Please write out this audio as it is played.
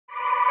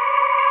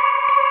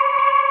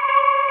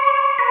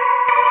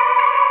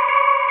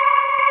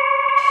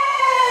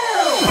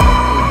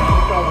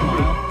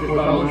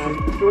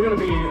We're gonna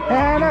be.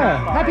 Hannah,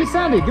 happy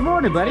Sunday. Good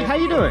morning, buddy. How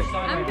you doing?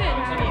 I'm good.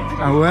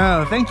 How are you? Oh,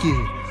 well, thank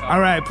you. All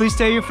right, please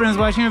tell your friends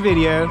watching your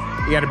video.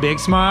 You got a big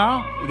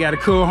smile. You got a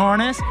cool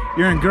harness.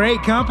 You're in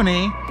great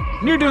company.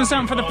 And you're doing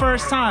something for the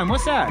first time.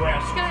 What's that?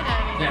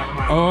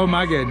 Skydiving. Oh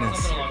my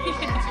goodness.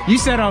 You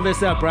set all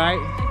this up, right?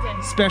 I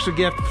did. Special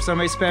gift for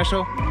somebody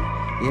special?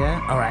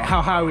 Yeah? All right,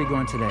 how high are we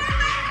going today? I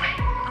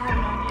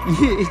have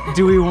no idea.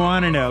 Do we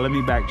want to know? Let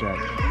me backtrack.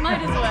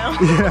 Might as well.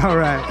 Yeah, all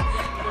right.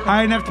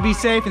 High enough to be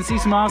safe and see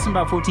some awesome,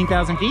 about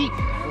 14,000 feet.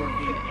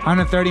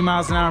 130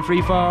 miles an hour in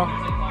free fall.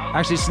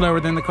 Actually slower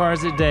than the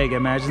cars at Dega,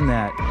 imagine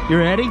that. You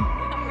ready?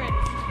 I'm ready.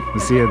 We'll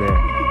see you there.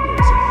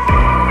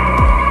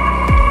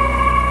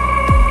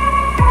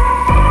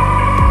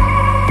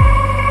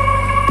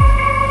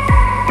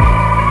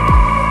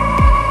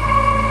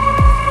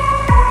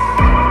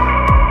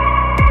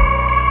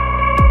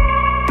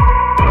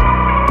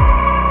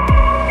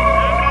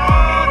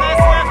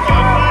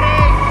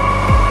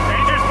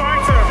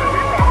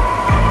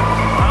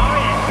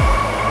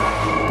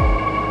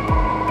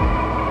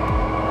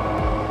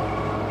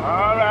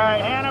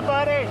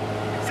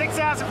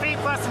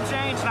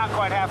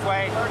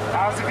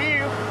 How's the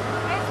view?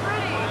 It's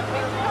pretty. It's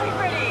really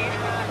pretty.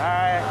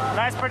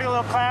 Nice pretty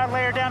little cloud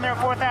layer down there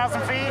at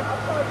 4,000 feet.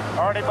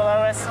 Already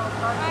below us. I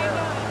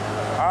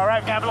know. All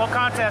right, we're gonna have a little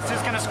contest.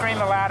 Who's gonna scream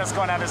the loudest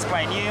going down this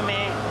plane? You,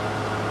 me?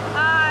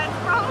 It's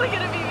probably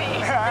gonna be me.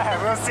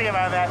 We'll see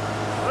about that.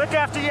 Look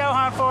after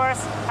Johan for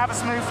us. Have a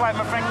smooth flight,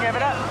 my friend. Give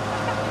it up.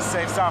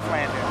 Safe, soft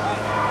landing.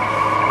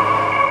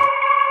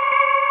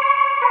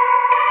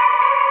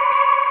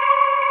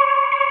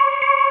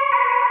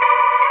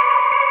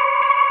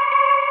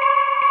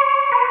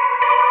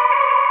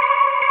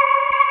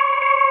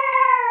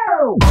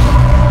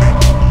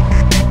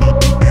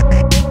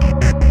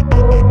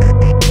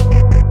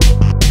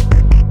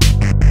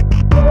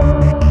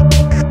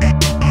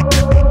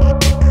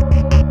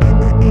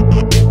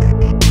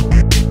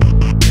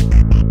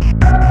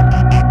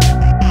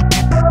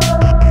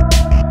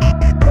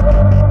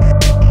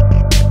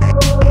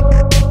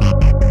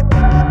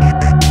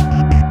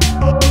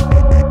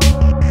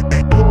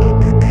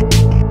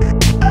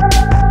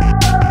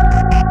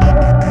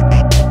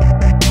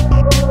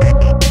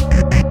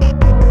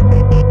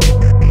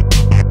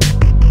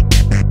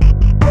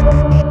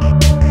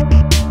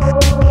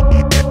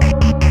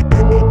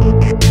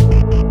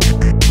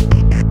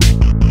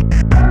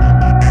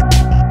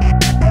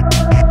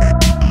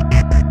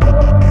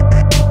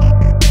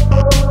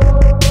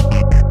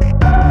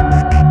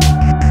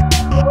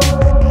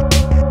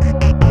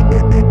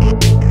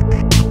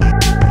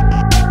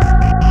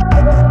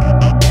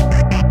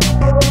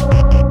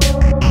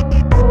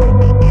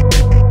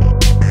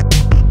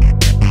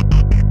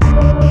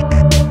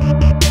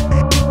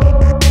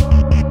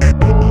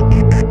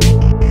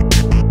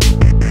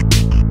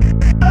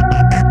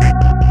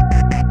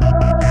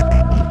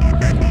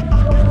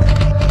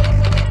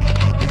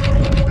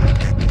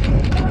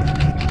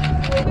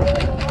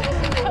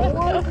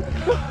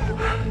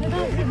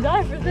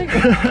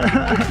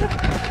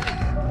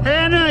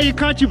 Hannah, you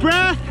caught your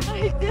breath?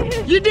 I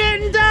did. You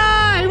didn't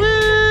die!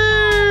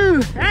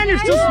 Woo! And you're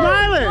still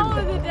smiling. All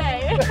of the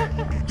day.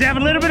 Did you have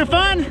a little bit of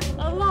fun?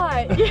 A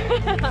lot.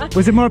 Yeah.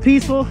 Was it more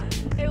peaceful?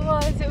 It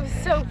was. It was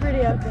so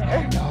pretty up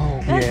there.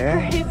 Oh, That's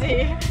yeah.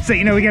 crazy. So,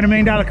 you know, we got $1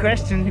 million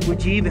question.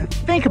 Would you even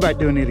think about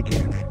doing it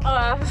again? Oh,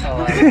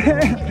 absolutely.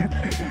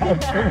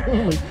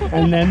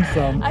 And then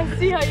some. I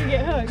see how you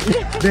get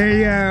hooked. There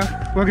you go.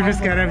 Welcome to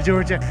Skydive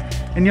Georgia.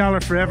 And y'all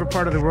are forever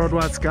part of the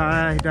worldwide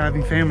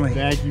skydiving family.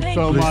 Thank you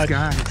so Blue much.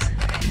 skies.